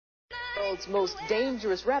world's most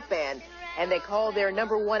dangerous rap band, and they call their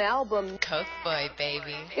 #1 album Coke Boy,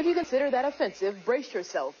 baby. If you consider that offensive, brace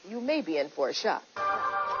yourself. You may be in for a shock.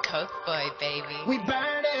 Coke Boy, baby. We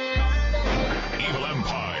burn it. Evil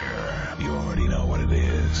Empire. You already know what it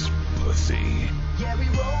is, pussy. Yeah, we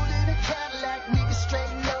roll in a Cadillac, niggas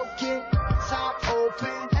straight looking, top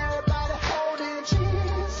open, everybody holding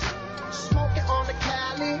cheese, smoking on the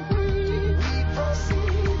Cali, we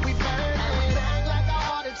proceed, we burn it, bang like a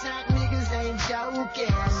heart attack, niggas ain't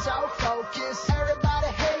joking, so focused, everybody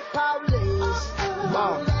hate police,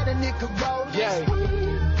 won't let a nigga roll this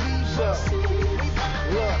weed, we proceed, we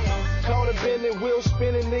burn it. Corner bending, wheel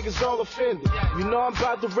spinning, niggas all offended. You know I'm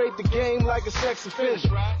about to rape the game like a sex offender.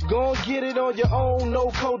 Go and get it on your own, no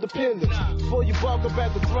codependence. Before you walk up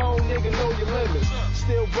at the throne, nigga, know your limits.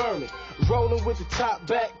 Still burning, rolling with the top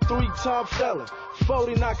back, 3-time felon.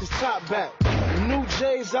 40 knock his top back. New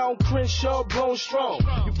J's out on Crenshaw, blowing strong.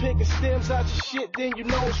 You picking stems out your shit, then you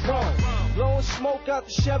know it's wrong. Blowing smoke out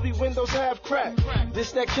the Chevy, windows half cracked.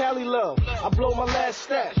 This that Cali love, I blow my last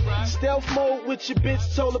stack. Stealth mode with your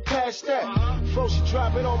bitch, told her pass that. Before she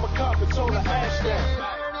drop it on my carpet, told her ash that.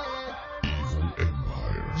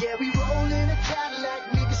 Yeah, we roll in a Cadillac,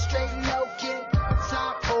 niggas straight looking,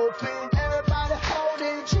 top open, everybody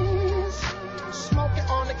holding cheese, smoking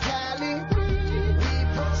on the Cali, we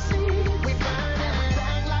proceed, we burn it,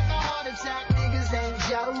 bang like a heart attack, niggas ain't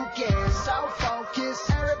joking, so focused,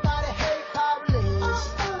 everybody hate police,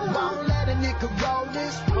 won't let a nigga roll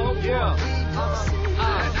this weed, we proceed.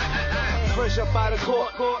 Fresh up out of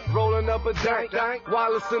court, rolling up a dank,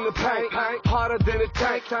 Wallace in the paint, harder than a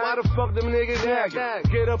tank. Why the fuck them niggas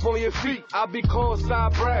nagging? Get up on your feet, I be called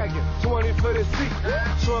side bragging. 20 for the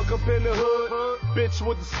seat, trunk up in the hood, bitch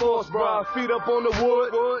with the sports bra, feet up on the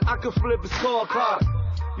wood, I can flip a scorecard.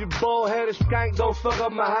 You bald-headed skank, don't fuck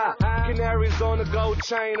up my high. Canaries on the gold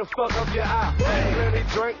chain and fuck up your eye. Plenty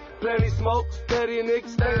drink, plenty smoke, steady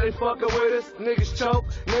niggas, think they fucking with us. Niggas choke,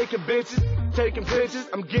 naked bitches, taking pictures.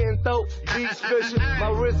 I'm getting throat, these fishing, my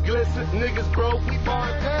wrist glisten, niggas broke, we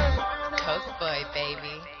bartend. Coke Boy,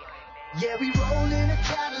 baby. Yeah, we roll in a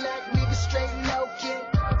Cadillac, niggas straight looking,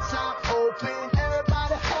 top open,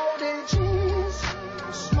 everybody holding cheese,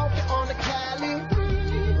 smoking on the Cali,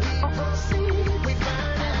 we proceed, we burn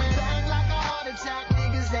it, bang like a heart attack,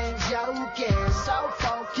 niggas ain't joking, so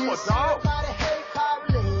focused, everybody hate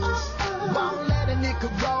police, won't let a nigga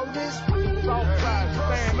roll this weed.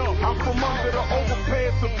 Stand up. I'm from under the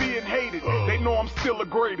overpass of being hated. They know I'm still the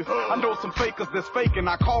greatest. I know some fakers that's faking.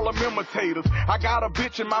 I call them imitators. I got a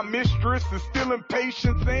bitch and my mistress is still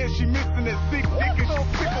impatient, saying she missing that sick dick and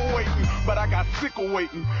she's sick of waiting. But I got sick of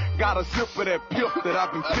waiting. Got a sip of that pip that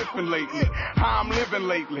I've been tipping lately. How I'm living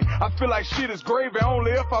lately. I feel like shit is gravy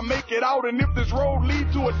only if I make it out. And if this road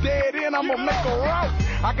leads to a dead end, I'ma make a route.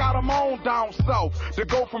 I got them on down south to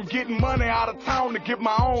go from getting money out of town to get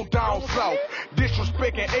my own down south.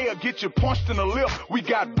 Disrespecting air, get you punched in the lip. We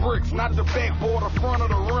got bricks, not the backboard or front of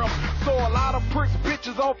the rim. So a lot of pricks,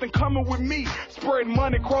 bitches often coming with me, spreading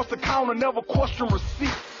money across the counter, never question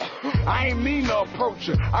receipts. I ain't mean to approach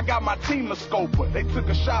her. I got my team to scope her. They took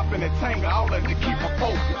a shop in a Tanger outlet to keep her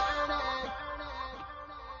focused.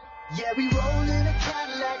 Yeah, we roll in a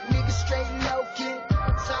Cadillac, niggas straight looking,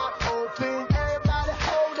 top open.